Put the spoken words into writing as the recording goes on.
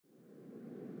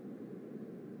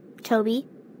Toby.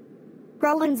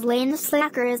 Roland's Lane the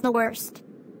slacker is the worst.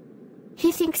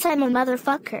 He thinks I'm a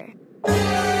motherfucker.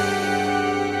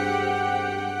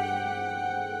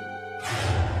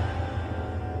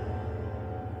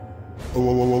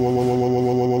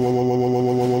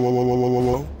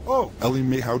 Oh, Ellie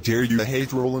Mae, how dare you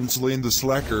hate Roland's Lane the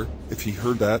slacker? If he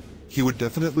heard that, he would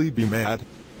definitely be mad.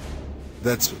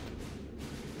 That's it.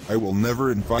 I will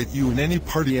never invite you in any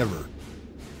party ever.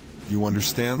 You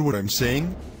understand what I'm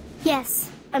saying?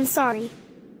 Yes, I'm sorry.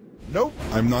 Nope,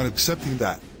 I'm not accepting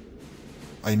that.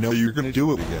 I know you're gonna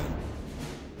do it again.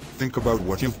 Think about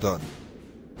what you've done.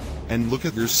 And look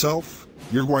at yourself.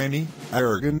 You're whiny,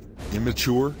 arrogant,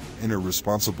 immature, and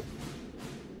irresponsible.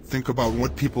 Think about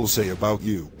what people say about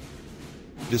you.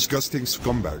 Disgusting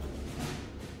scumbag.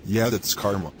 Yeah, that's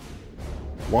karma.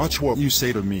 Watch what you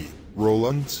say to me,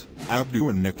 Roland, Abdu,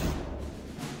 and Nikki.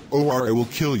 Or I will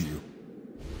kill you.